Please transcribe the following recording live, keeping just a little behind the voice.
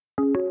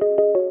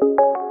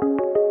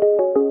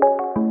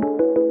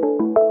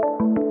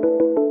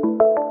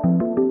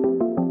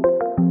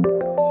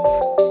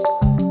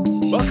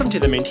to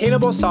the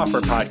Maintainable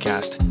Software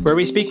Podcast, where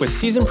we speak with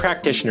seasoned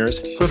practitioners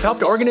who have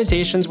helped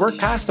organizations work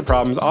past the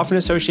problems often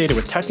associated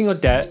with technical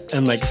debt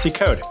and legacy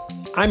code.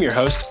 I'm your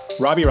host,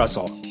 Robbie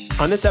Russell.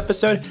 On this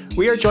episode,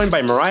 we are joined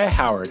by Mariah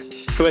Howard,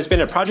 who has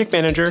been a project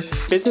manager,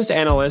 business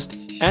analyst,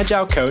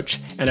 agile coach,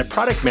 and a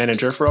product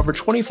manager for over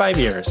 25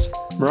 years.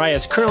 Mariah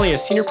is currently a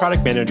senior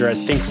product manager at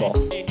Thinkful.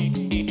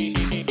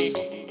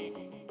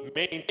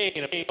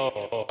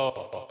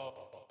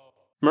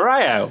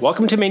 Mariah,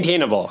 welcome to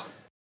Maintainable.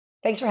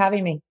 Thanks for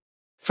having me.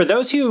 For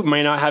those who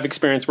might not have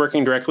experience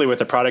working directly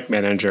with a product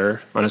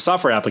manager on a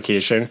software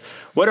application,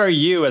 what are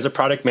you as a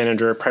product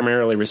manager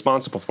primarily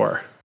responsible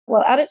for?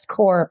 Well, at its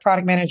core, a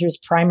product manager's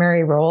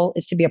primary role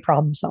is to be a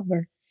problem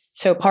solver.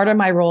 So part of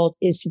my role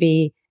is to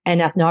be an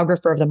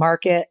ethnographer of the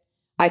market.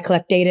 I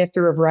collect data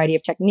through a variety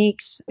of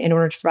techniques in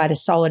order to provide a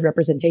solid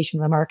representation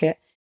of the market,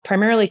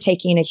 primarily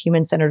taking a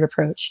human-centered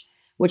approach,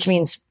 which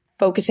means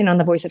focusing on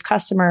the voice of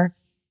customer,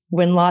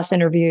 win-loss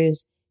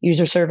interviews,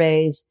 user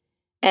surveys,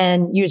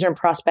 and user and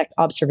prospect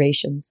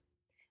observations.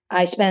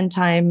 I spend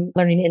time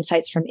learning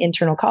insights from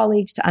internal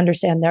colleagues to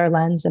understand their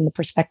lens and the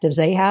perspectives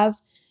they have.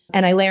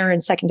 And I layer in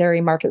secondary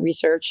market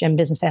research and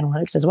business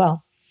analytics as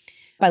well.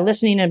 By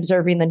listening and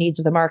observing the needs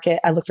of the market,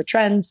 I look for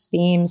trends,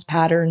 themes,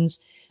 patterns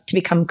to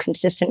become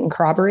consistent and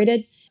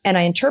corroborated. And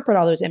I interpret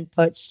all those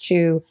inputs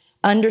to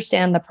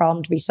understand the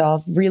problem to be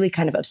solved, really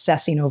kind of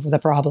obsessing over the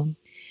problem.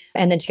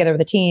 And then together with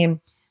the team,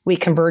 we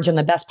converge on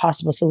the best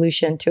possible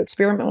solution to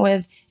experiment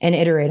with and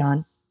iterate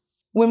on.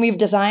 When we've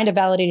designed a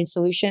validated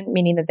solution,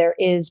 meaning that there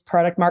is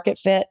product market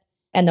fit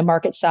and the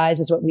market size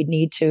is what we'd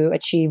need to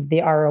achieve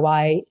the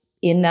ROI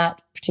in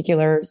that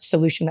particular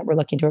solution that we're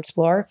looking to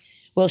explore,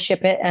 we'll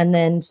ship it and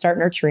then start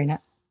nurturing it.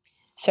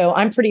 So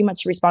I'm pretty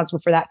much responsible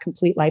for that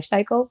complete life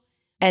cycle.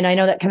 And I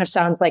know that kind of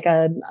sounds like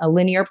a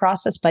linear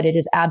process, but it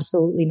is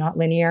absolutely not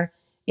linear.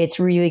 It's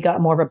really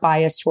got more of a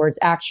bias towards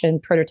action,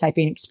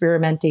 prototyping,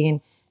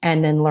 experimenting,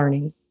 and then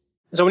learning.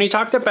 So when you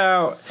talked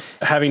about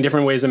having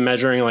different ways of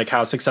measuring like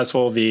how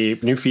successful the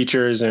new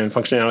features and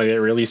functionality that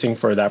you're releasing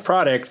for that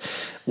product,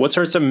 what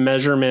sorts of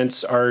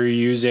measurements are you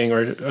using,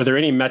 or are there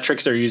any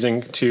metrics they're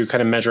using to kind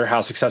of measure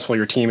how successful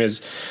your team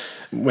is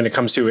when it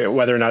comes to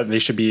whether or not they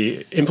should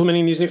be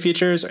implementing these new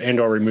features and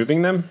or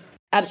removing them?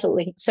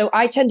 Absolutely. So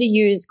I tend to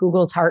use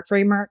Google's HEART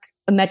framework,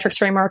 a metrics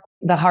framework.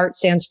 The HEART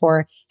stands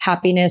for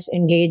happiness,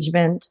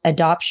 engagement,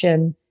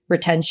 adoption,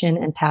 retention,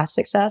 and task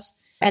success.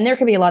 And there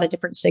can be a lot of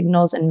different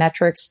signals and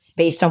metrics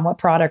based on what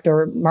product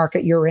or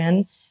market you're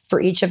in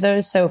for each of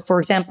those. So for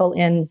example,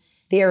 in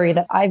the area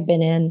that I've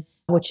been in,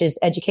 which is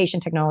education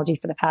technology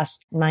for the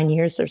past 9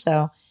 years or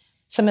so,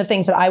 some of the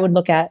things that I would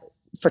look at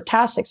for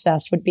task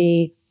success would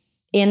be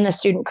in the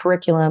student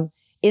curriculum,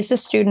 is the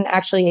student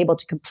actually able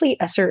to complete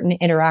a certain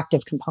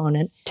interactive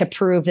component to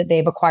prove that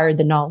they've acquired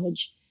the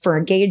knowledge? For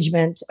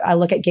engagement, I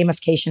look at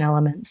gamification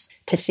elements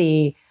to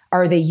see,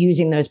 are they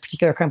using those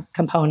particular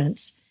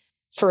components?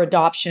 For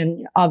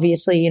adoption,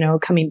 obviously,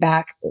 coming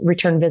back,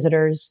 return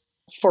visitors.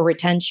 For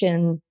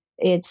retention,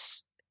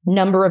 it's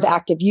number of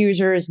active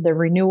users, the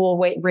renewal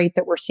rate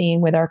that we're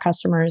seeing with our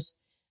customers.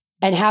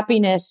 And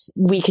happiness,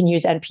 we can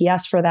use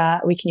NPS for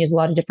that. We can use a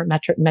lot of different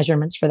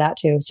measurements for that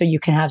too. So you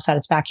can have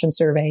satisfaction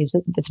surveys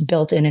that's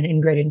built in and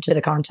integrated into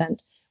the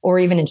content or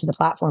even into the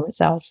platform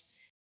itself.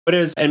 What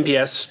is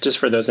NPS, just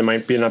for those that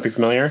might not be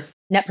familiar?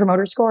 Net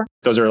Promoter Score.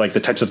 Those are like the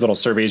types of little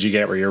surveys you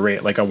get where you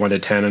rate like a 1 to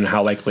 10 and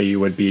how likely you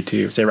would be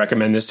to, say,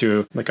 recommend this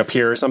to like a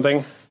peer or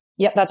something.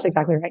 Yep, that's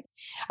exactly right.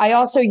 I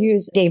also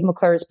use Dave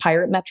McClure's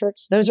Pirate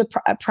metrics. Those are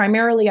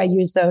primarily, I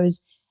use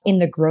those in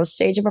the growth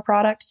stage of a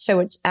product. So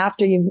it's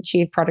after you've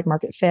achieved product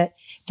market fit.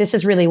 This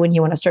is really when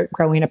you want to start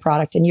growing a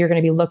product and you're going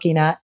to be looking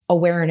at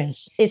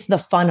awareness. It's the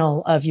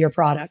funnel of your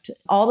product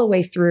all the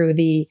way through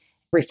the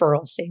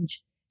referral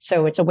stage.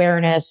 So it's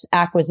awareness,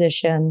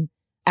 acquisition,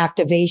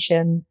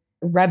 activation,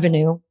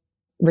 revenue,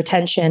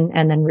 retention,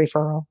 and then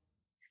referral.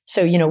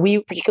 So, we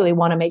particularly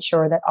want to make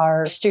sure that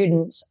our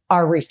students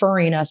are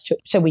referring us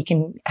so we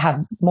can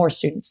have more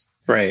students.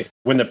 Right.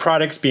 When the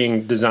product's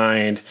being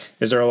designed,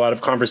 is there a lot of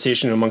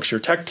conversation amongst your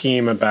tech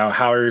team about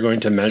how are you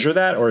going to measure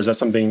that? Or is that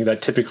something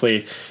that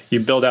typically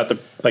you build out the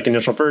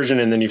initial version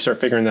and then you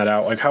start figuring that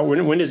out? Like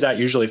when does that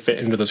usually fit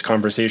into those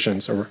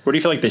conversations? Or where do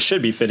you feel like they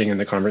should be fitting in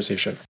the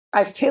conversation?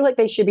 I feel like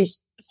they should be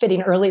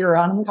fitting earlier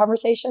on in the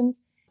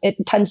conversations. It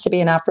tends to be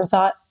an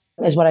afterthought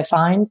is what I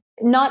find.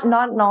 Not in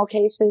all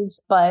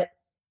cases, but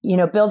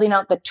building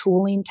out the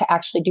tooling to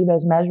actually do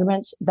those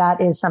measurements, that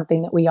is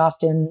something that we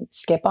often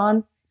skip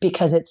on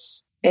because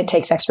it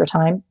takes extra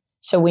time.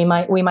 So we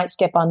might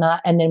skip on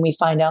that. And then we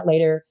find out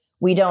later,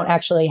 we don't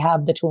actually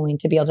have the tooling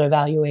to be able to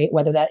evaluate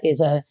whether that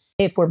is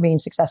if we're being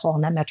successful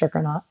on that metric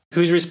or not.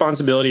 Whose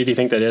responsibility do you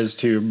think that is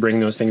to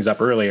bring those things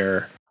up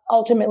earlier?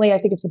 Ultimately, I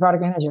think it's the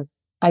product manager.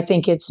 I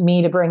think it's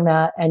me to bring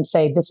that and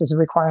say, this is a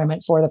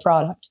requirement for the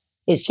product,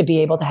 is to be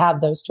able to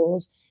have those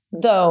tools.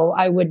 Though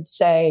I would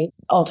say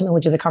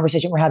ultimately to the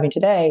conversation we're having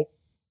today,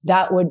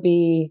 that would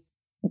be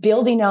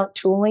building out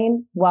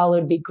tooling. While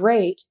it would be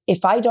great,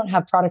 if I don't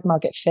have product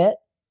market fit,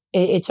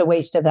 it's a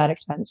waste of that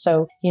expense.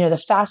 So, the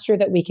faster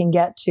that we can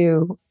get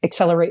to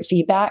accelerate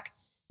feedback,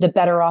 the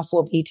better off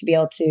we'll be to be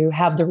able to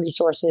have the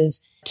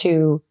resources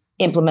to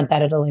implement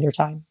that at a later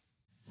time.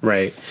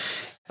 Right.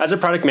 As a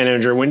product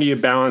manager, when do you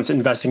balance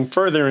investing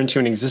further into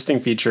an existing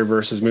feature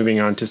versus moving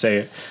on to,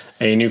 say,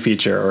 a new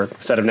feature or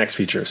set of next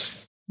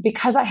features?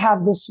 Because I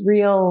have this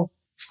real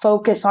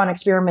focus on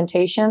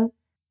experimentation,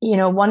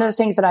 one of the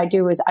things that I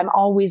do is I'm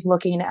always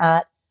looking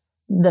at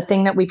the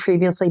thing that we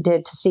previously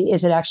did to see,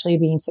 is it actually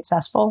being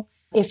successful?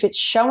 If it's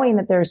showing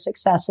that there's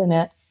success in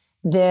it,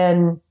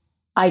 then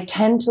I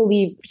tend to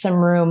leave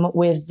some room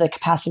with the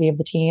capacity of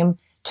the team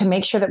to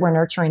make sure that we're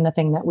nurturing the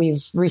thing that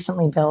we've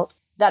recently built.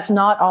 That's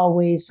not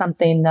always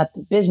something that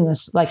the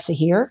business likes to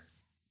hear,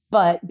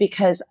 but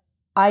because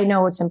I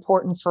know it's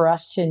important for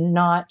us to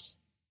not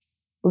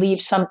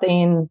leave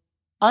something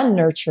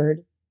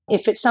unnurtured.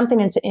 If it's something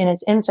in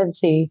its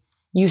infancy,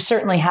 you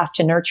certainly have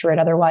to nurture it.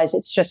 Otherwise,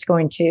 it's just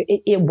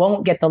it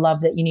won't get the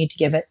love that you need to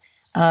give it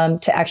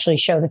to actually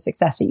show the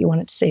success that you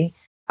want it to see.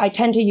 I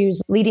tend to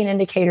use leading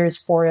indicators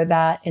for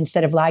that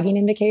instead of lagging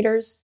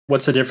indicators.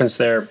 What's the difference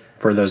there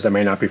for those that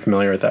may not be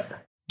familiar with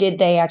that? Did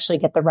they actually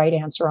get the right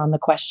answer on the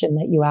question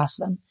that you asked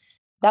them?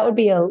 That would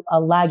be a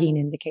lagging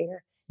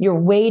indicator. You're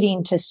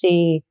waiting to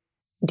see,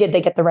 did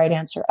they get the right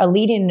answer? A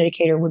leading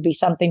indicator would be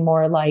something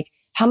more like,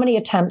 how many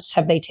attempts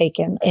have they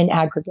taken in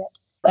aggregate?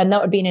 And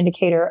that would be an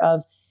indicator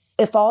of,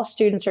 if all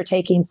students are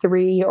taking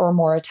 3 or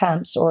more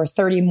attempts or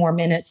 30 more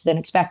minutes than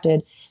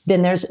expected,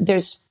 then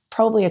there's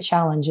probably a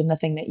challenge in the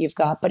thing that you've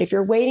got. But if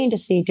you're waiting to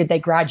see, did they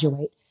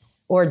graduate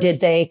or did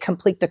they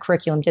complete the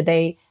curriculum?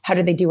 How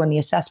did they do on the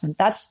assessment?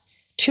 That's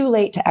too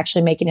late to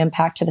actually make an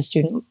impact to the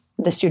student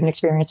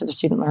experience of the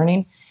student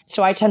learning.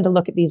 So I tend to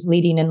look at these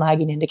leading and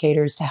lagging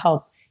indicators to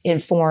help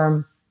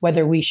inform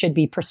whether we should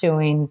be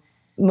pursuing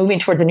moving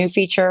towards a new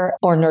feature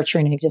or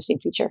nurturing an existing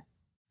feature.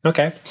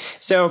 Okay.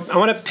 So I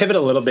want to pivot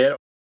a little bit.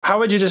 How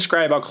would you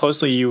describe how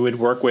closely you would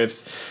work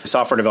with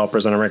software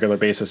developers on a regular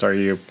basis? Are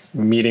you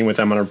meeting with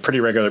them on a pretty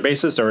regular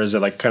basis, or is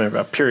it like kind of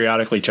a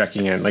periodically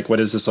checking in? Like, what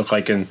does this look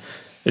like in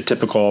a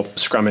typical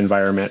Scrum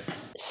environment?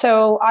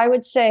 So I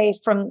would say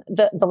from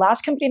the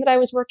last company that I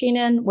was working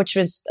in, which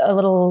was a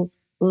little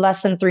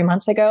less than 3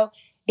 months ago,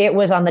 it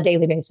was on the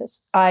daily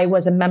basis. I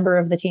was a member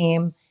of the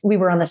team. We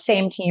were on the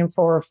same team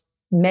for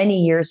many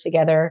years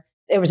together.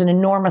 It was an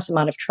enormous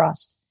amount of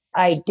trust.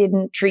 I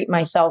didn't treat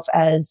myself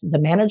as the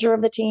manager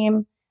of the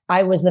team.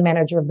 I was the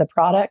manager of the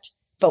product,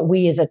 but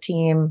we as a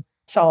team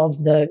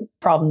solved the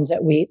problems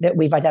that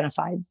we've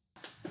identified.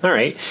 All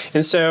right.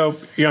 And so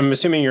I'm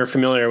assuming you're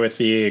familiar with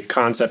the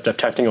concept of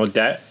technical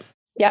debt.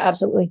 Yeah,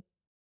 absolutely.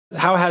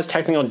 How has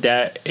technical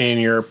debt in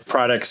your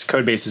product's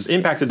code bases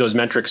impacted those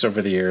metrics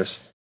over the years?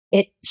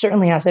 It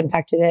certainly has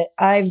impacted it.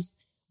 I've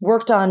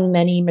worked on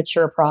many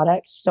mature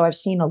products, so I've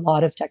seen a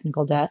lot of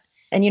technical debt.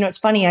 And, it's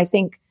funny, I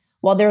think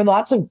while there are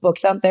lots of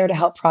books out there to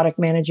help product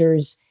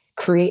managers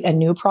create a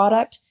new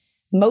product,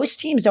 most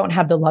teams don't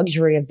have the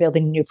luxury of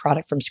building a new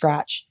product from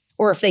scratch.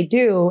 Or if they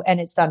do, and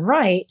it's done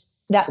right,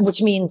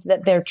 which means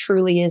that there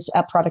truly is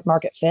a product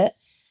market fit,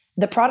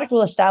 the product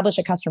will establish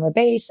a customer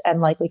base and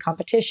likely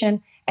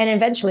competition, and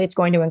eventually it's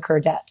going to incur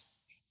debt.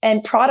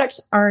 And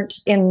products aren't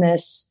in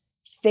this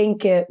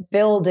think it,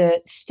 build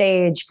it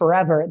stage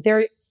forever.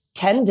 They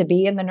tend to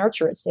be in the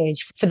nurture it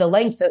stage for the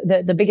length,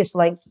 the biggest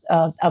length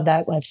of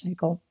that life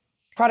cycle.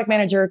 Product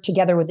manager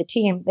together with the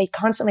team, they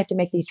constantly have to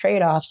make these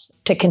trade-offs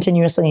to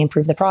continuously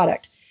improve the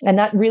product. And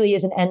that really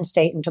is an end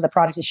state until the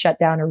product is shut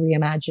down or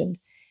reimagined.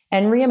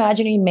 And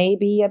reimagining may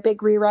be a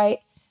big rewrite.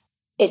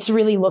 It's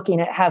really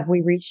looking at, have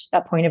we reached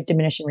a point of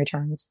diminishing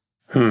returns?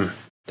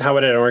 How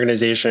would an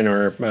organization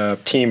or a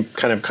team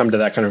kind of come to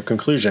that kind of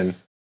conclusion?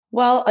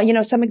 Well,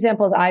 some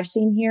examples I've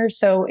seen here.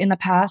 So in the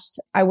past,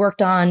 I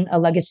worked on a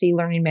legacy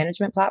learning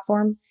management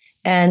platform,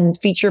 and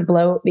feature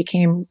bloat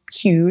became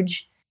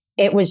huge.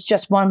 It was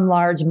just one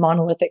large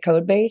monolithic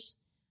code base.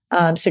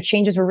 So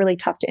changes were really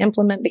tough to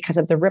implement because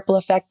of the ripple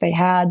effect they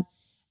had.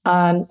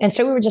 And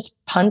so we would just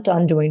punt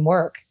on doing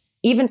work,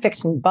 even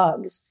fixing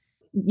bugs.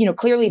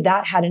 Clearly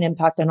that had an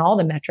impact on all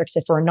the metrics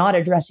if we're not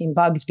addressing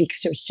bugs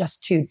because it was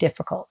just too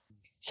difficult.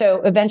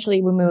 So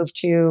eventually we moved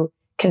to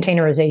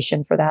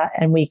containerization for that.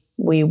 And we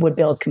would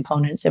build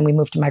components, and we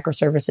moved to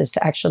microservices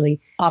to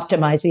actually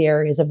optimize the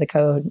areas of the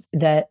code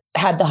that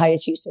had the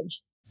highest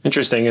usage.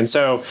 Interesting. And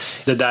so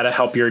did that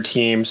help your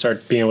team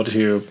start being able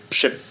to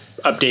ship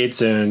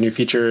updates and new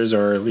features,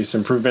 or at least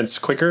improvements,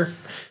 quicker?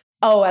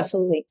 Oh,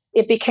 absolutely.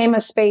 It became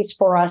a space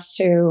for us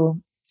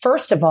to,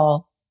 first of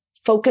all,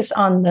 focus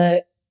on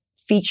the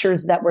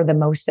features that were the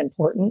most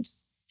important.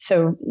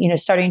 So,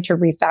 starting to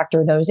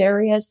refactor those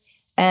areas.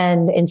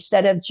 And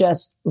instead of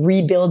just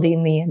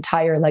rebuilding the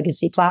entire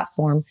legacy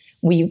platform,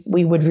 we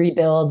would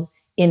rebuild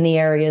in the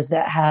areas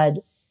that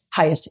had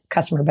highest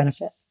customer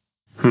benefit.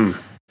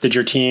 Did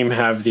your team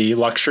have the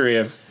luxury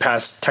of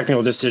past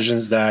technical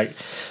decisions that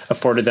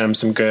afforded them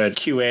some good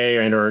QA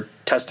and or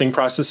testing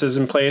processes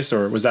in place?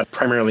 Or was that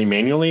primarily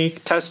manually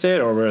tested,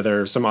 or were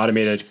there some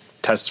automated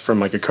tests from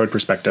like a code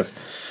perspective?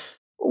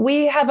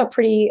 We have a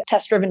pretty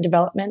test-driven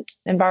development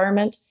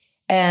environment.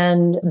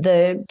 And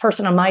the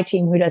person on my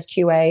team who does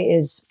QA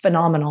is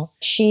phenomenal.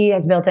 She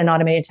has built in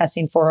automated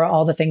testing for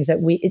all the things that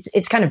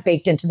it's kind of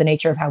baked into the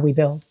nature of how we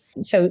build.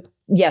 So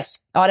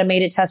yes,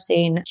 automated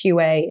testing,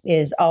 QA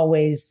is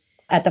always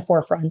at the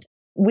forefront.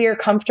 We're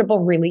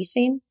comfortable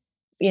releasing.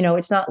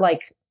 It's not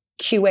like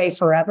QA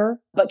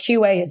forever, but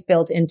QA is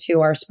built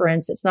into our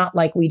sprints. It's not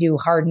like we do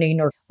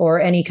hardening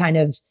or any kind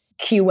of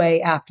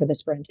QA after the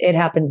sprint. It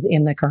happens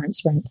in the current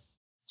sprint.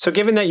 So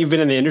given that you've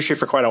been in the industry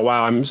for quite a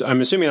while,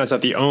 I'm assuming that's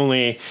not the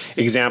only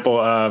example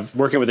of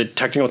working with a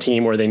technical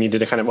team where they needed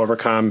to kind of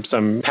overcome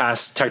some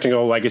past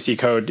technical legacy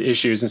code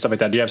issues and stuff like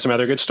that. Do you have some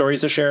other good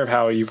stories to share of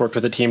how you've worked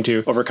with a team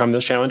to overcome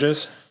those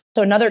challenges?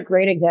 So another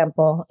great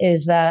example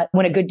is that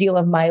when a good deal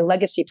of my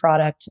legacy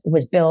product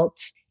was built,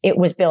 it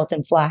was built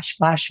in Flash.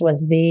 Flash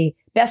was the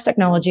best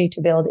technology to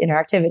build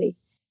interactivity.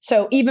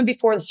 So even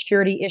before the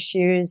security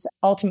issues,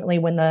 ultimately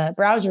when the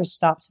browsers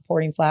stopped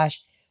supporting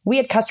Flash, we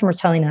had customers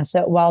telling us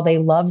that while they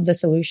loved the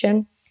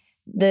solution,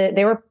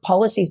 there were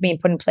policies being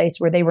put in place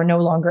where they were no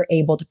longer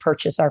able to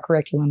purchase our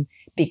curriculum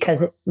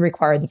because it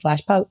required the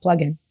Flash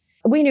plugin.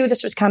 We knew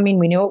this was coming.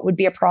 We knew it would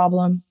be a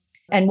problem.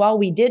 And while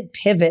we did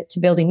pivot to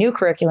building new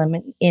curriculum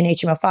in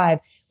HTML5,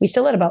 we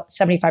still had about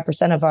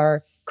 75% of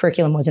our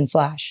curriculum was in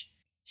Flash.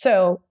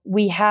 So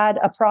we had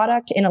a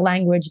product in a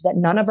language that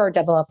none of our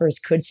developers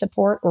could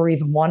support or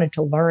even wanted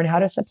to learn how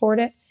to support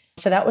it.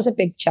 So that was a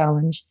big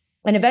challenge.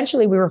 And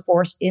eventually we were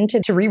forced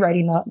into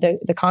rewriting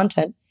the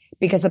content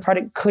because the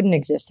product couldn't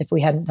exist if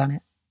we hadn't done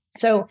it.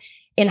 So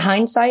in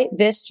hindsight,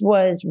 this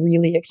was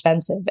really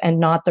expensive and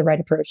not the right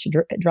approach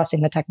to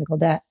addressing the technical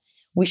debt.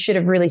 We should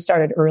have really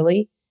started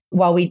early.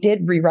 While we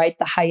did rewrite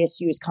the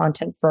highest used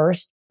content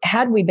first,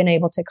 had we been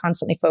able to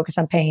constantly focus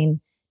on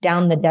paying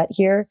down the debt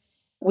here,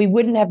 we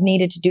wouldn't have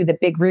needed to do the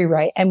big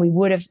rewrite, and we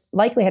would have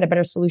likely had a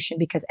better solution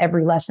because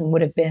every lesson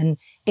would have been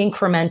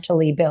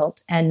incrementally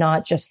built and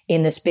not just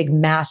in this big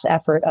mass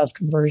effort of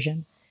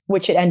conversion,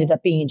 which it ended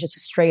up being just a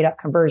straight up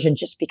conversion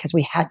just because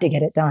we had to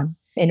get it done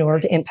in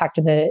order to impact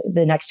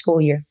the next school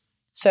year.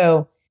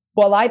 So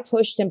while I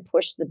pushed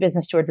the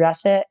business to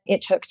address it,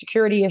 it took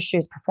security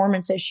issues,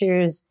 performance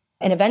issues,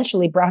 and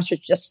eventually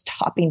browsers just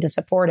stopping to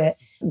support it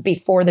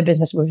before the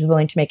business was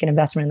willing to make an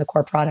investment in the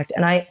core product.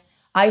 And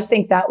I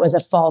think that was a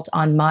fault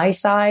on my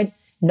side,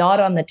 not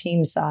on the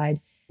team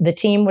side. The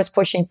team was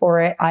pushing for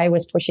it. I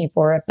was pushing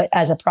for it. But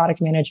as a product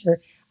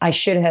manager, I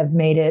should have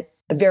made it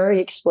very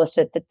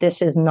explicit that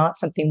this is not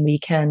something we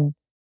can.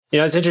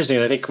 Yeah, it's interesting.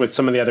 I think with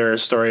some of the other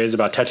stories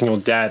about technical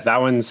debt,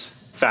 that one's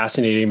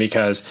fascinating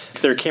because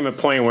there came a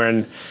point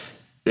when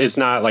it's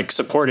not like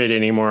supported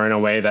anymore in a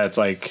way that's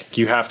like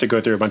you have to go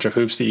through a bunch of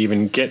hoops to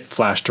even get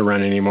Flash to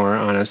run anymore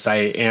on a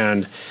site.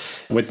 And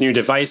with new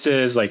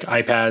devices like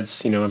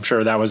iPads, I'm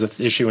sure that was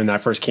an issue when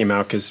that first came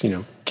out because,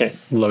 can't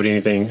load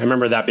anything. I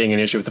remember that being an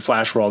issue with the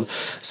Flash world.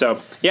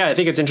 So yeah, I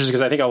think it's interesting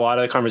because I think a lot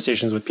of the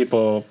conversations with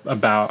people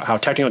about how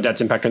technical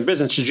debt's impacting the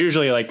business is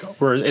usually like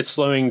it's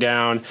slowing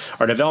down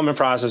our development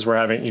process. We're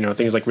having,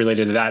 things like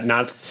related to that.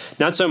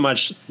 Not so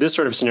much this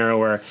sort of scenario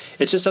where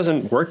it just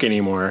doesn't work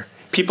anymore.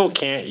 People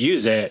can't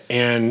use it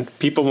and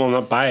people will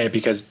not buy it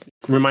because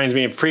it reminds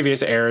me of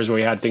previous eras where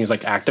we had things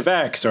like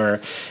ActiveX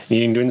or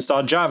needing to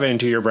install Java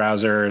into your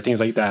browser or things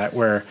like that,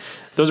 where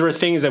those were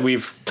things that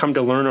we've come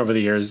to learn over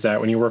the years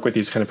that when you work with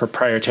these kind of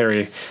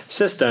proprietary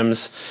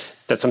systems,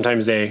 that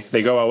sometimes they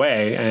go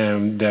away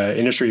and the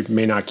industry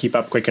may not keep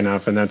up quick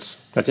enough. And that's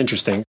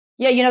interesting.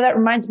 Yeah, that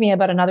reminds me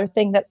about another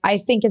thing that I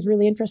think is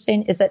really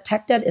interesting is that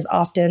tech debt is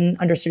often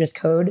understood as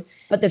code,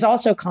 but there's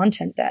also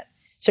content debt.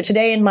 So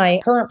today in my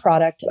current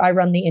product, I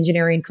run the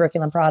engineering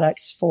curriculum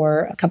products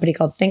for a company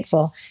called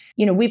Thinkful.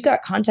 We've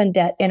got content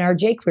debt in our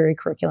jQuery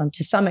curriculum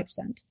to some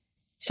extent.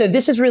 So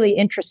this is really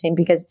interesting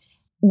because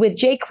with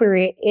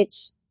jQuery,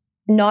 it's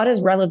not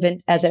as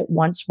relevant as it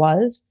once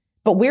was,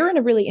 but we're in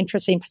a really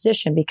interesting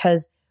position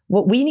because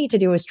what we need to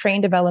do is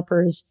train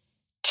developers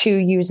to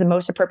use the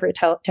most appropriate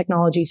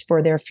technologies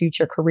for their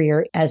future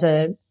career as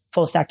a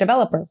full stack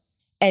developer.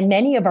 And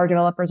many of our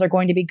developers are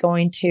going to be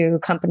going to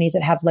companies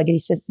that have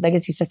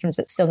legacy systems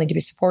that still need to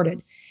be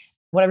supported.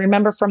 What I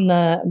remember from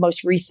the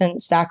most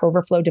recent Stack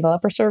Overflow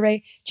developer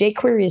survey,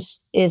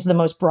 jQuery is the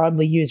most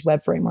broadly used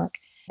web framework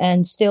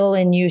and still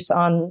in use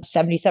on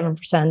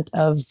 77%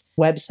 of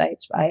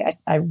websites,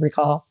 I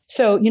recall.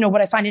 So,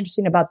 what I find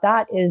interesting about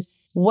that is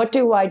what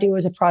do I do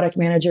as a product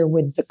manager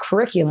with the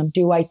curriculum?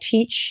 Do I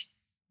teach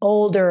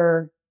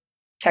older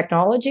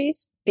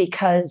technologies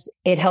because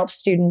it helps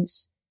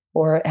students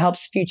or it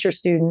helps future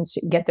students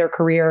get their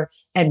career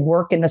and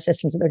work in the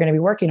systems that they're going to be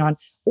working on?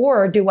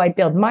 Or do I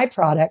build my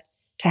product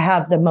to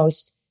have the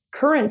most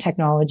current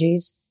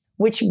technologies,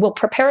 which will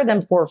prepare them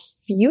for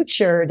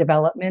future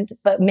development,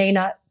 but may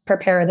not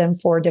prepare them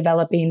for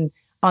developing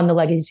on the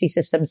legacy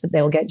systems that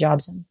they'll get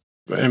jobs in?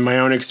 In my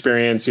own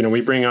experience,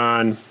 we bring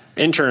on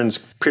interns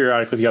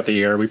periodically throughout the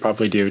year. We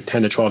probably do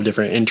 10 to 12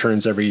 different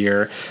interns every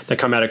year that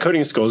come out of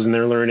coding schools, and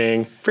they're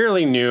learning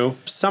fairly new,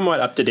 somewhat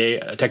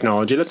up-to-date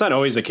technology. That's not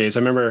always the case. I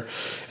remember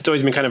it's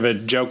always been kind of a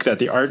joke that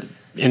the art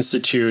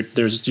institute,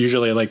 there's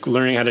usually like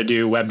learning how to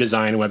do web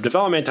design, web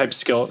development type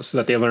skills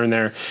that they learn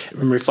there.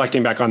 I'm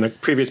reflecting back on the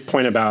previous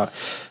point about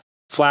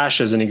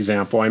Flash as an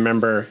example. I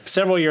remember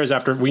several years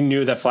after we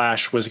knew that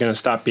Flash was going to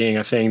stop being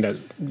a thing that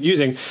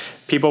using,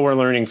 people were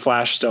learning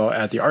Flash still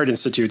at the art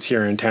institutes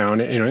here in town,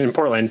 in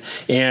Portland.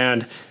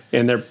 And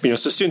they're,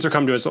 so students are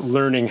coming to us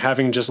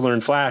having just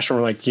learned Flash, and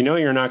we're like,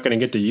 you're not going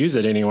to get to use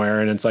it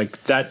anywhere. And it's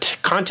like that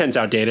content's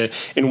outdated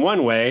in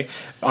one way.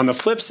 On the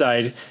flip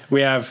side, we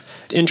have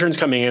interns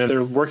coming in and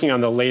they're working on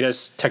the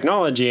latest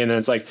technology. And then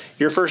it's like,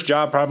 your first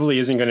job probably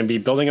isn't going to be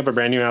building up a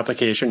brand new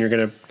application. You're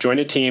going to join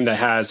a team that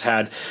has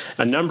had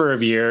a number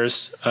of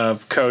years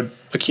of code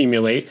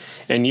accumulate,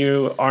 and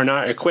you are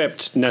not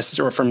equipped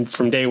necessarily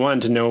from day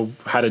one to know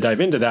how to dive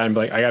into that and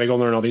be like, I got to go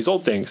learn all these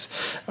old things.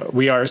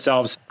 We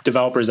ourselves,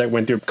 developers that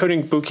went through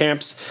coding boot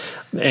camps,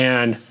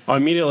 and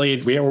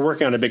immediately we're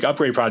working on a big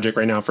upgrade project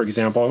right now, for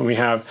example, and we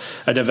have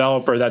a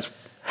developer that's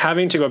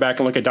having to go back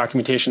and look at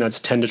documentation that's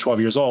 10 to 12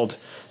 years old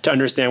to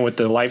understand what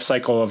the life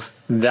cycle of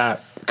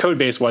that code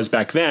base was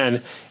back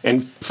then,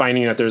 and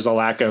finding that there's a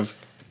lack of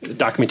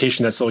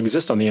documentation that still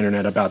exists on the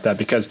internet about that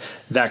because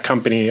that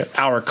company,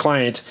 our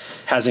client,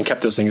 hasn't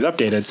kept those things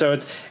updated. So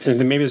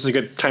maybe this is a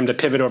good time to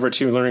pivot over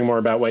to learning more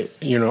about what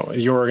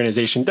your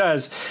organization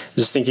does.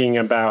 Just thinking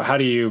about how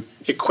do you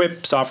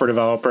equip software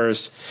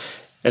developers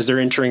as they're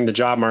entering the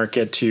job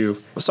market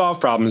to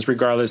solve problems,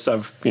 regardless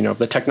of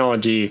the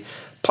technology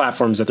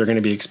platforms that they're going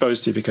to be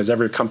exposed to, because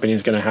every company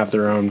is going to have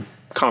their own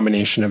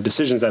combination of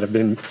decisions that have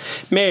been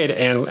made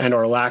and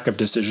or lack of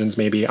decisions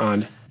maybe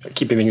on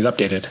keeping things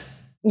updated.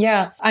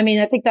 Yeah. I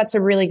think that's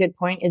a really good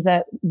point, is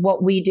that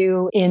what we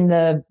do in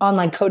the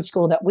online code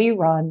school that we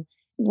run,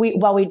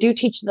 while we do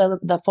teach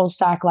the full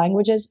stack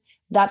languages,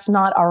 that's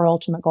not our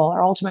ultimate goal.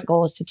 Our ultimate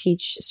goal is to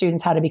teach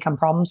students how to become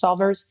problem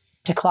solvers,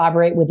 to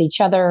collaborate with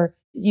each other,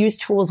 use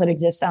tools that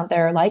exist out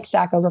there like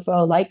Stack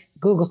Overflow, like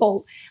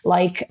Google,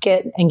 like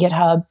Git and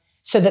GitHub,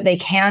 so that they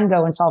can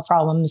go and solve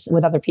problems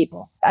with other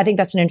people. I think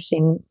that's an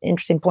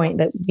interesting point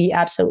that we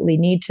absolutely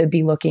need to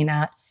be looking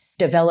at,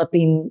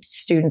 developing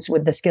students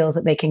with the skills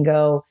that they can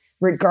go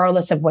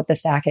regardless of what the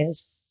stack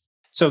is.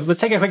 So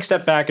let's take a quick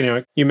step back.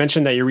 You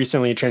mentioned that you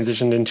recently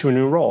transitioned into a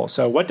new role.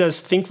 So what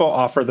does Thinkful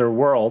offer their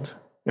world,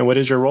 and what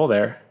is your role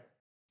there?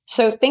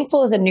 So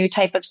Thinkful is a new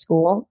type of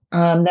school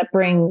that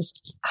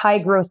brings high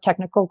growth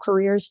technical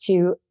careers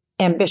to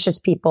ambitious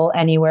people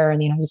anywhere in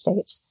the United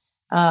States.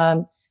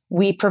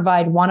 We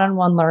provide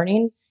one-on-one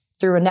learning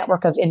through a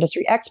network of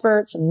industry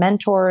experts and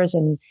mentors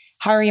and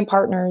hiring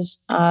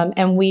partners.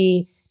 And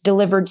we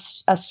delivered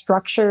a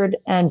structured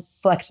and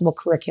flexible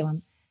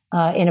curriculum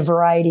in a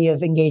variety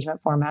of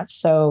engagement formats.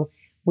 So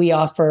we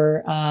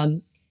offer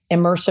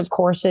immersive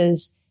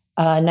courses,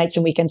 nights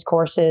and weekends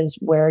courses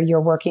where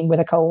you're working with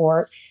a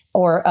cohort,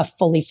 or a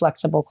fully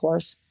flexible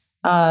course.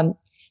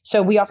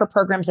 So we offer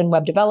programs in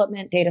web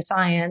development, data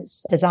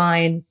science,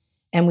 design,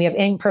 and we have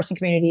in-person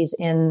communities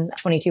in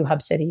 22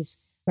 hub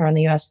cities around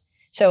the US.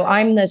 So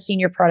I'm the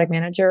senior product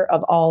manager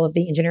of all of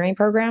the engineering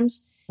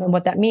programs. And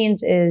what that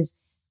means is,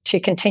 to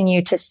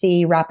continue to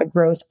see rapid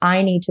growth,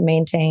 I need to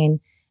maintain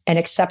an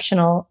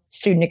exceptional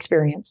student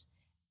experience,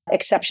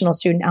 exceptional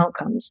student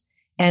outcomes.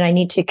 And I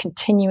need to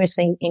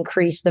continuously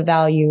increase the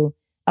value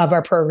of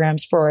our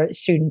programs for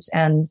students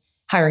and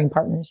hiring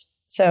partners.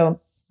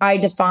 So I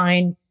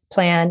define,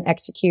 plan,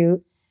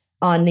 execute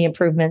on the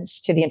improvements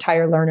to the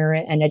entire learner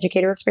and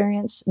educator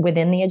experience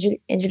within the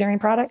engineering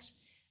products.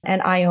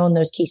 And I own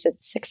those key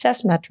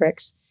success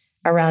metrics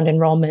around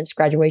enrollments,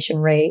 graduation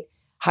rate,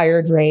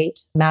 hired rate,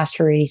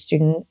 mastery,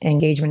 student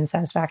engagement, and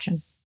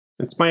satisfaction.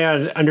 It's my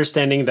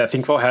understanding that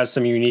Thinkful has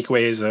some unique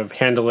ways of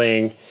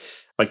handling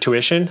like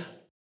tuition.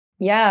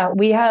 Yeah,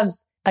 we have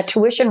a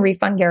tuition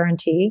refund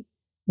guarantee,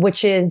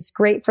 which is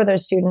great for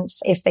those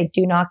students if they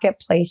do not get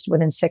placed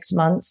within 6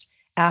 months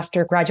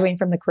after graduating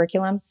from the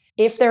curriculum.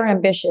 If they're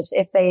ambitious,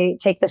 if they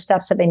take the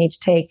steps that they need to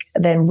take,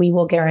 then we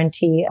will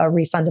guarantee a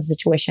refund of the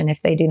tuition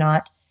if they do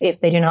not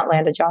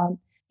land a job.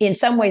 In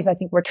some ways, I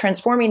think we're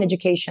transforming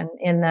education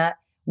in that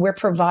we're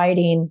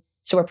providing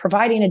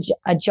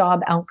a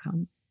job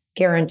outcome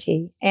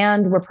guarantee,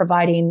 and we're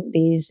providing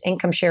these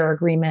income share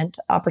agreement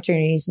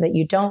opportunities that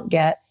you don't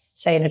get,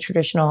 say, in a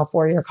traditional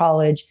four-year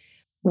college,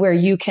 where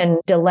you can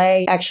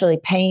delay actually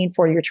paying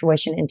for your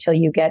tuition until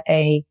you get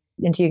a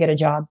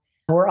job.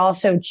 We're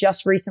also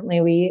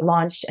we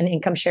launched an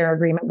income share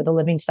agreement with a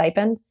living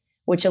stipend,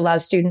 which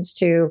allows students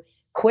to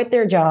quit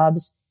their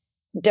jobs,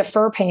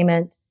 defer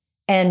payment,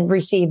 and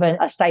receive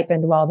a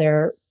stipend while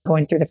they're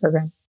going through the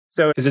program.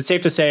 So is it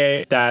safe to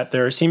say that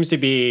there seems to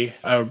be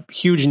a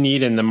huge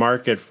need in the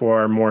market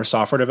for more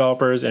software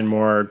developers and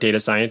more data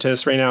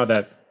scientists right now,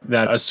 that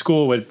a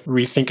school would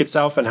rethink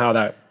itself and how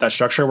that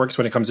structure works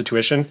when it comes to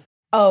tuition?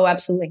 Oh,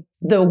 absolutely.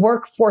 The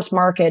workforce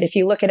market, if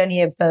you look at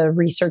any of the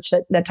research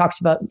that talks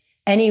about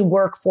any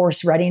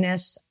workforce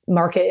readiness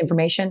market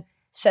information,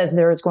 says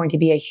there is going to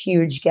be a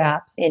huge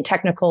gap in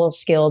technical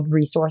skilled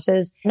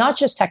resources, not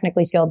just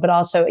technically skilled, but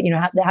also,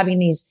 having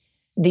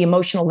the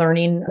emotional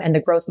learning and the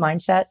growth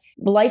mindset.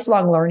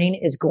 Lifelong learning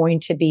is going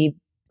to be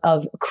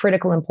of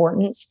critical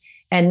importance.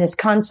 And this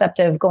concept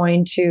of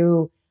going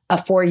to a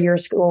 4-year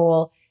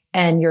school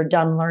and you're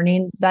done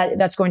learning,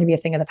 that's going to be a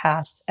thing of the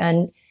past.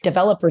 And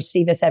developers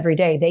see this every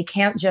day. They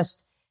can't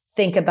just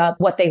think about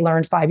what they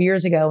learned 5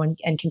 years ago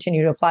and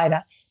continue to apply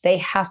that. They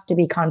have to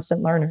be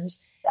constant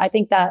learners. I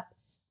think that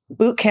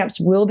boot camps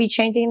will be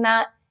changing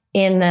that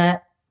in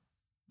that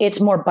it's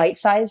more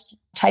bite-sized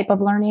type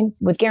of learning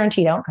with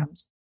guaranteed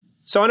outcomes.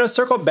 So I want to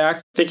circle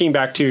back, thinking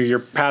back to your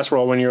past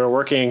role when you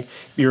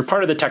were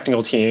part of the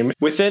technical team.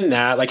 Within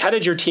that, like, how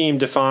did your team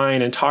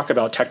define and talk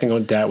about technical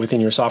debt within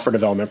your software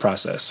development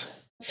process?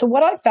 So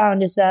what I've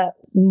found is that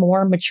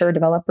more mature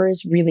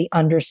developers really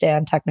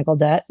understand technical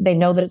debt. They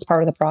know that it's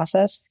part of the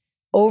process.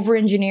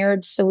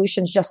 Over-engineered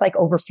solutions, just like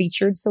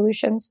over-featured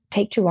solutions,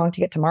 take too long to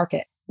get to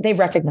market. They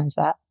recognize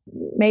that.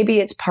 Maybe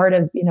it's part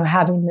of,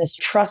 having this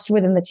trust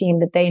within the team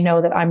that they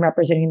know that I'm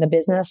representing the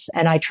business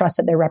and I trust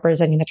that they're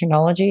representing the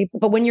technology.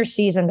 But when you're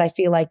seasoned, I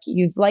feel like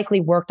you've likely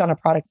worked on a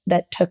product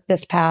that took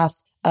this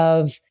path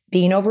of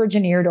being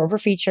over-engineered,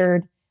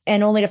 over-featured,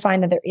 and only to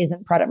find that there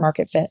isn't product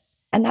market fit.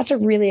 And that's a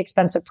really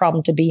expensive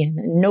problem to be in.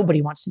 And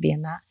nobody wants to be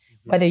in that,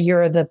 whether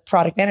you're the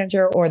product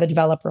manager or the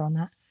developer on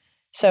that.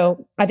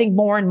 So I think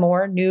more and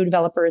more new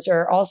developers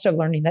are also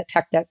learning that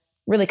tech debt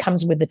really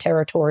comes with the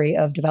territory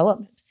of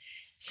development.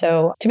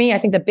 So to me, I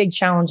think the big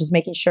challenge is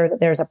making sure that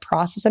there's a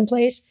process in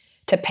place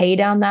to pay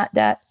down that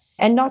debt,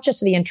 and not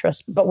just the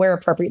interest, but where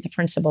appropriate, the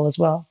principal as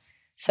well.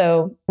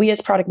 So we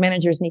as product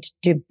managers need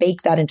to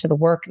bake that into the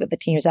work that the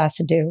team is asked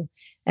to do.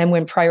 And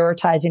when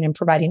prioritizing and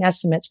providing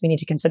estimates, we need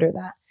to consider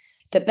that.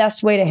 The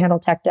best way to handle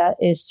tech debt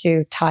is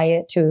to tie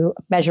it to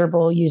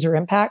measurable user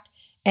impact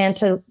and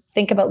to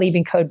think about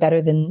leaving code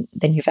better than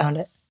you found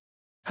it.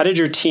 How did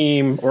your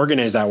team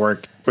organize that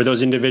work? Were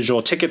those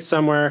individual tickets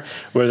somewhere?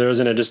 Were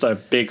those in just a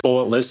big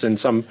bullet list in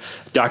some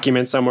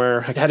document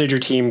somewhere? How did your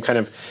team kind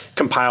of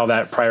compile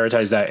that,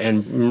 prioritize that,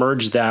 and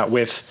merge that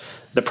with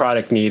the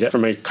product need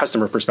from a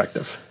customer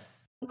perspective?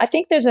 I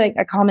think there's a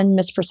common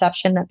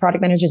misperception that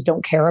product managers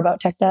don't care about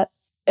tech debt,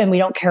 and we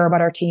don't care about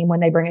our team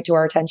when they bring it to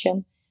our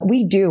attention.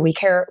 We do. We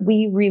care.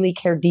 We really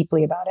care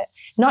deeply about it,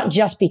 not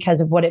just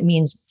because of what it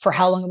means for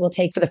how long it will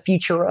take for the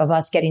future of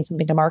us getting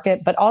something to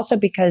market, but also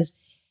because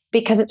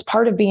it's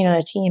part of being on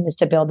a team is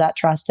to build that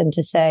trust and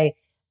to say,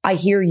 I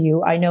hear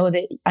you. I know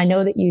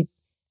that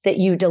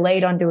you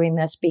delayed on doing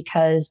this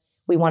because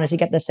we wanted to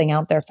get this thing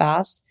out there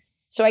fast.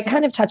 So I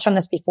kind of touched on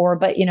this before,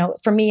 but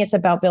for me, it's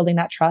about building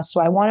that trust.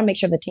 So I want to make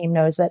sure the team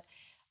knows that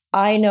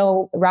I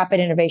know rapid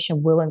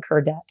innovation will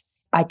incur debt.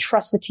 I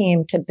trust the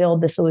team to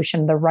build the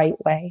solution the right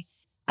way.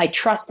 I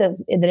trust that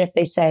if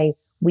they say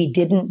we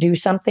didn't do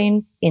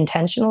something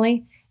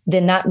intentionally,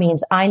 then that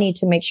means I need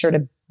to make sure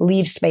to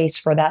leave space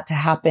for that to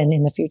happen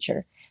in the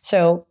future.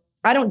 So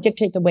I don't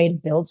dictate the way to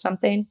build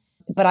something,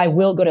 but I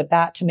will go to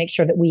bat to make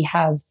sure that we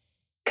have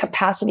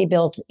capacity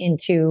built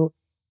into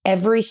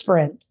every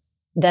sprint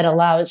that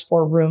allows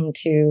for room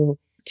to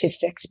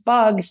fix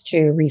bugs,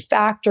 to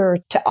refactor,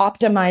 to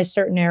optimize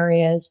certain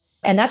areas.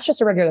 And that's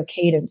just a regular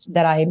cadence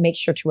that I make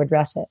sure to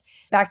address it.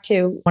 Back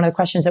to one of the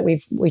questions that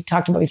we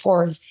talked about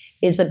before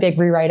is the big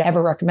rewrite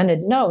ever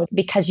recommended? No,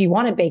 because you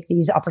want to bake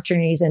these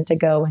opportunities in to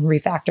go and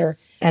refactor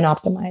and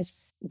optimize.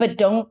 But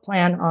don't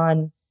plan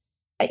on,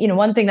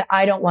 one thing that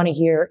I don't want to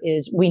hear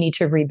is we need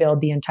to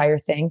rebuild the entire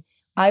thing.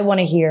 I want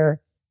to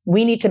hear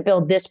we need to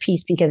build this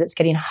piece because it's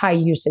getting high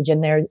usage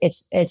and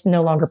it's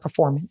no longer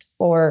performant.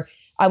 Or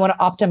I want to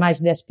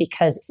optimize this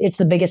because it's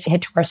the biggest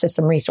hit to our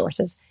system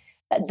resources.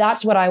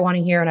 That's what I want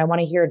to hear. And I want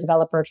to hear a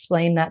developer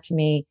explain that to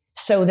me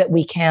so that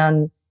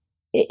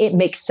it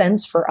makes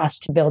sense for us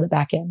to build it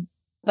back in.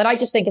 But I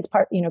just think it's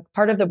part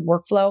of the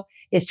workflow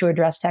is to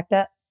address tech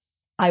debt.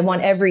 I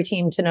want every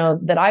team to know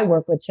that I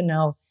work with to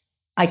know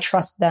I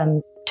trust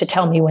them to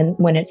tell me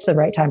when it's the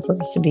right time for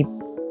us to be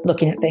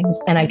looking at things.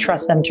 And I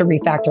trust them to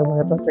refactor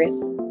where appropriate.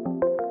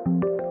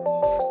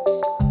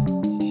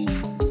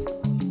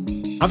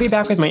 I'll be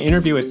back with my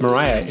interview with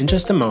Mariah in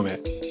just a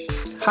moment.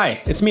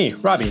 Hi, it's me,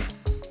 Robbie.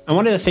 I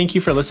wanted to thank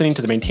you for listening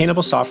to the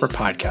Maintainable Software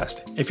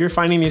Podcast. If you're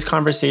finding these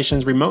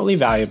conversations remotely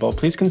valuable,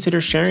 please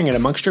consider sharing it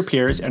amongst your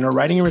peers and or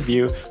writing a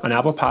review on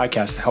Apple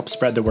Podcasts to help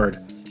spread the word.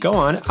 Go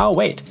on, I'll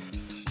wait.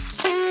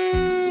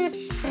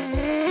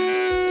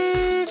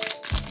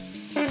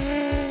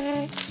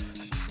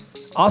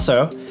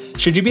 Also,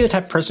 should you be the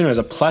type of person who has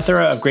a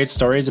plethora of great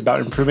stories about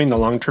improving the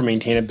long-term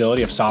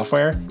maintainability of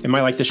software and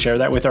might like to share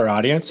that with our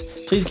audience,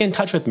 please get in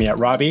touch with me at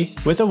Robbie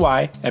with a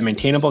Y at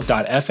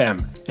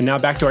maintainable.fm. And now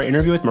back to our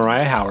interview with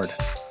Mariah Howard.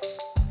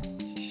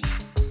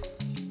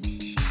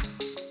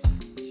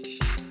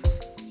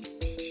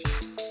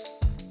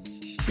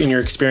 In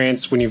your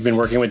experience when you've been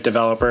working with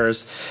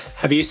developers,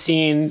 have you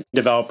seen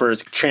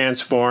developers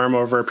transform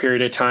over a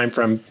period of time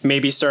from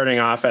maybe starting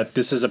off at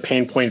this is a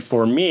pain point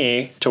for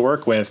me to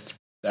work with?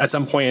 At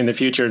some point in the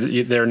future,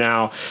 they're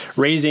now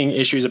raising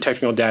issues of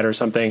technical debt or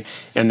something,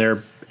 and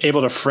they're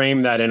able to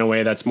frame that in a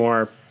way that's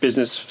more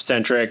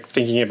business-centric,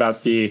 thinking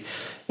about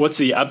what's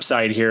the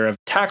upside here of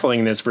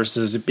tackling this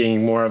versus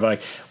being more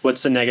of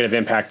what's the negative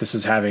impact this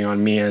is having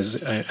on me as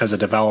a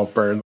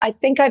developer? I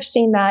think I've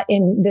seen that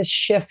in this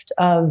shift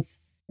of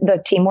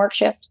the teamwork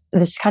shift,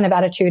 this kind of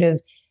attitude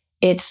of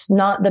it's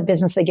not the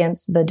business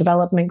against the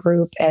development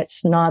group.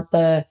 It's not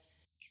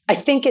I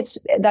think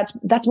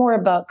that's more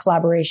about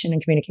collaboration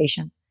and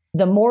communication.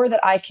 The more that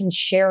I can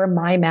share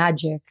my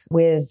magic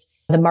with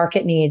the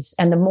market needs,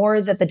 and the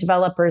more that the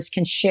developers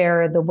can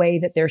share the way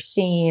that they're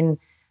seeing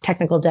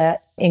technical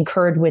debt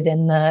incurred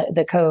within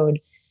the code,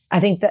 I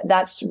think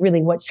that's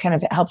really what's kind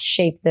of helped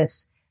shape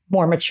this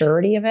more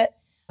maturity of it.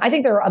 I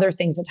think there are other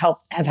things that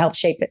have helped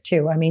shape it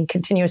too. I mean,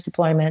 continuous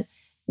deployment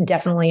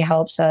definitely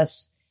helps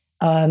us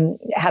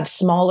have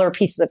smaller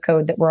pieces of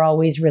code that we're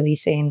always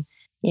releasing.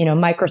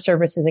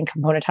 Microservices and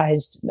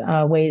componentized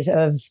ways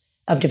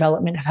of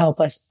development have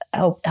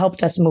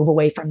helped us move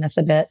away from this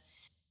a bit.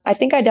 I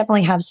think I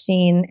definitely have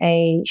seen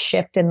a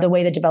shift in the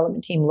way the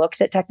development team looks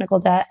at technical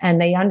debt,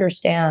 and they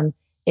understand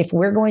if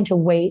we're going to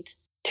wait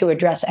to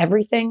address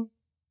everything,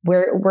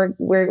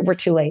 we're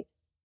too late.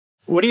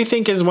 What do you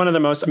think is one of the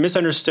most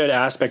misunderstood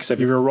aspects of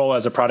your role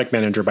as a product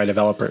manager by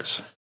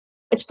developers?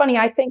 It's funny.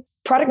 I think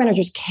product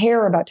managers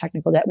care about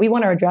technical debt. We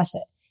want to address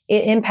it.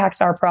 It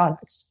impacts our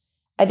products.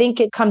 I think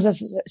it comes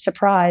as a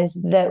surprise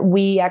that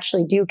we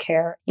actually do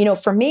care.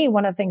 For me,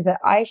 one of the things that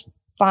I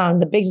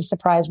found the biggest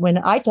surprise when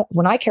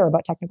I care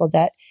about technical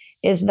debt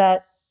is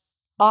that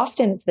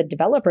often it's the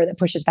developer that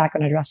pushes back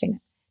on addressing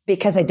it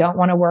because they don't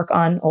want to work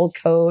on old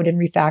code and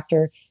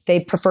refactor.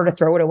 They prefer to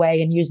throw it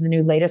away and use the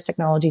new latest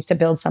technologies to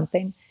build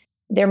something.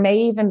 There may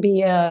even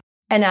be an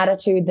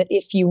attitude that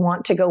if you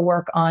want to go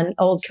work on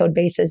old code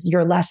bases,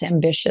 you're less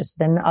ambitious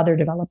than other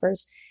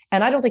developers.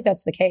 And I don't think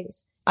that's the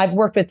case. I've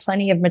worked with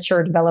plenty of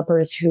mature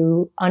developers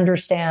who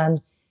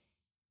understand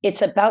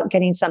it's about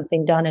getting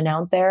something done and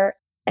out there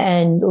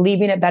and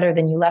leaving it better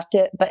than you left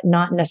it, but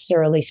not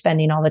necessarily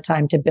spending all the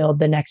time to build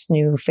the next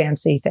new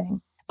fancy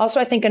thing. Also,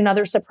 I think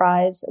another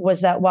surprise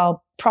was that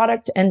while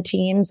product and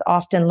teams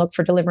often look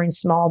for delivering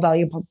small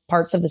value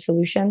parts of the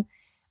solution,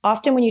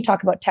 often when you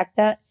talk about tech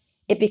debt,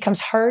 it becomes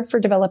hard for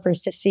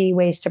developers to see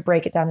ways to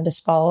break it down into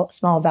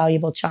small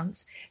valuable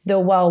chunks. Though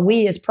while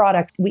we as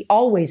product, we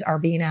always are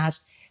being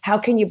asked, how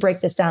can you break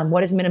this down?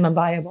 What is minimum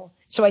viable?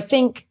 So I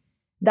think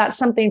that's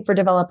something for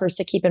developers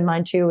to keep in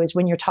mind too, is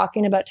when you're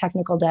talking about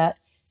technical debt,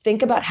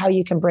 think about how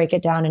you can break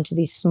it down into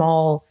these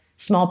small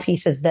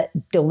pieces that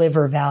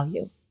deliver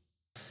value.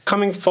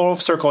 Coming full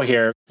circle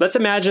here, let's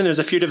imagine there's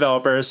a few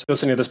developers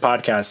listening to this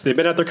podcast. They've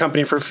been at their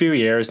company for a few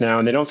years now,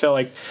 and they don't feel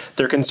like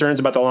their concerns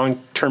about the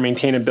long-term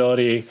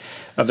maintainability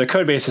of the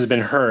code base has been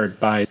heard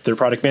by their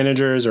product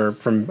managers or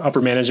from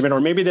upper management,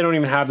 or maybe they don't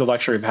even have the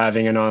luxury of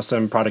having an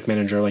awesome product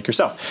manager like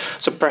yourself.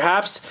 So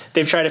perhaps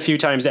they've tried a few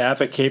times to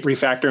advocate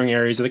refactoring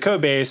areas of the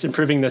code base,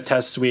 improving the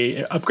test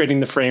suite, upgrading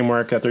the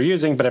framework that they're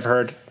using, but have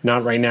heard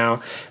not right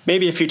now,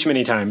 maybe a few too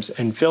many times,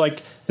 and feel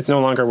like it's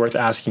no longer worth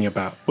asking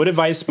about. What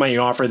advice might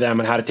you offer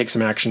them on how to take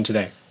some action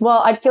today?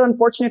 Well, I'd feel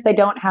unfortunate if they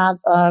don't have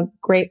a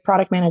great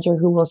product manager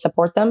who will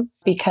support them,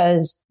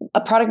 because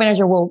a product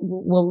manager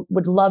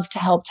would love to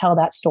help tell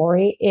that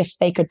story if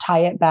they could tie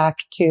it back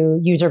to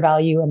user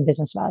value and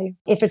business value.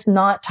 If it's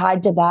not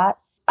tied to that,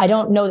 I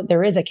don't know that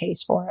there is a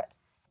case for it.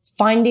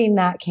 Finding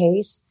that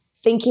case,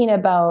 thinking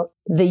about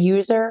the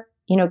user,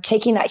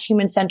 taking that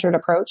human-centered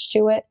approach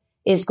to it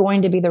is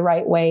going to be the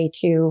right way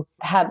to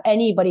have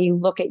anybody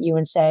look at you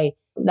and say,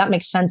 that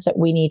makes sense that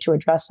we need to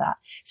address that.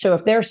 So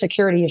if there are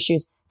security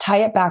issues,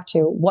 tie it back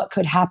to what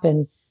could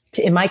happen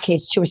to, in my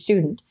case, to a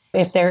student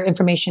if their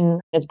information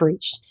is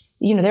breached.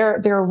 There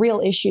are real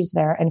issues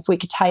there. And if we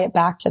could tie it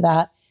back to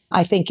that,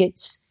 I think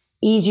it's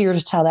easier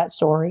to tell that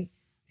story.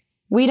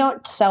 We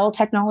don't sell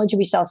technology,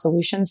 we sell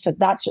solutions. So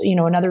that's,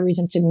 another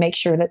reason to make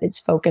sure that it's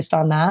focused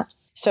on that.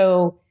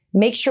 So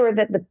make sure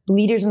that the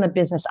leaders in the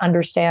business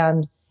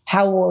understand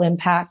how it will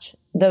impact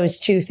those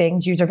two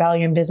things, user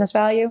value and business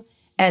value.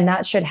 And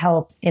that should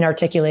help in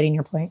articulating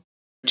your point.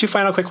 Two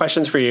final quick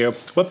questions for you.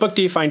 What book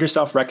do you find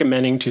yourself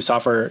recommending to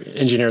software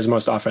engineers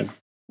most often?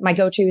 My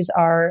go-tos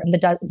are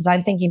the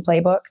Design Thinking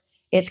Playbook.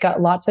 It's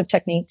got lots of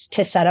techniques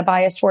to set a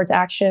bias towards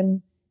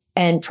action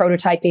and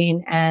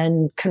prototyping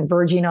and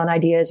converging on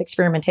ideas,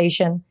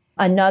 experimentation.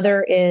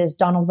 Another is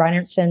Donald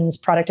Reinertson's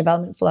Product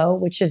Development Flow,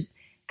 which is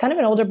kind of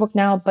an older book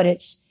now, but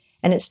it's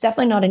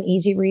definitely not an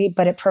easy read,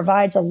 but it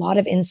provides a lot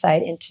of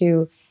insight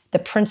into the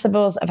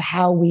principles of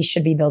how we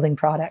should be building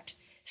product.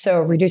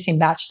 So reducing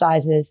batch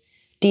sizes,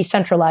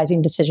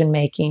 decentralizing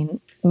decision-making,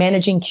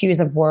 managing queues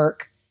of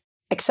work,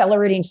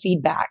 accelerating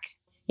feedback,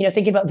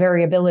 thinking about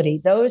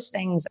variability. Those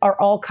things are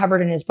all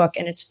covered in his book,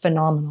 and it's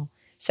phenomenal.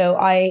 So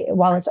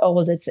while it's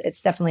old,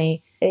 it's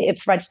definitely, it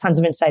provides tons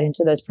of insight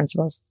into those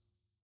principles.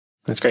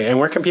 That's great. And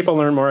where can people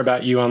learn more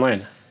about you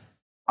online?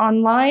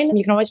 Online,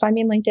 you can always find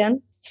me on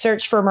LinkedIn.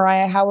 Search for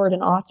Mariah Howard,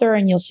 an author,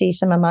 and you'll see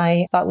some of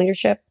my thought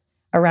leadership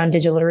around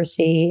digital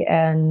literacy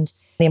and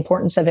the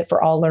importance of it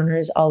for all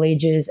learners, all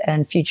ages,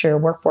 and future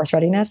workforce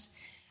readiness.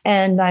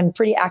 And I'm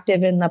pretty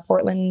active in the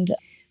Portland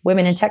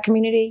women in tech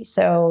community.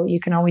 So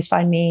you can always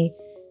find me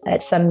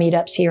at some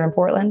meetups here in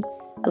Portland.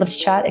 I'd love to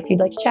chat if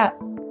you'd like to chat.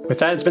 With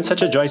that, it's been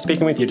such a joy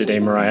speaking with you today,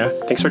 Mariah.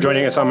 Thanks for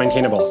joining us on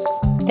Maintainable.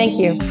 Thank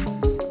you.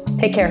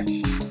 Take care.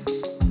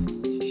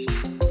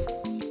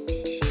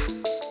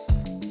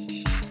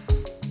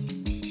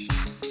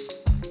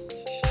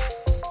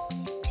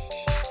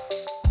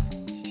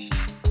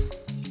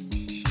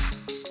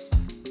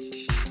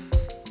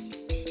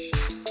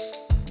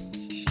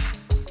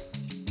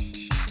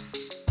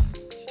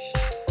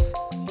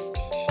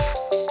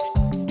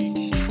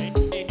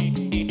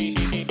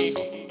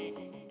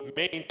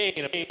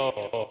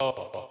 maintainable.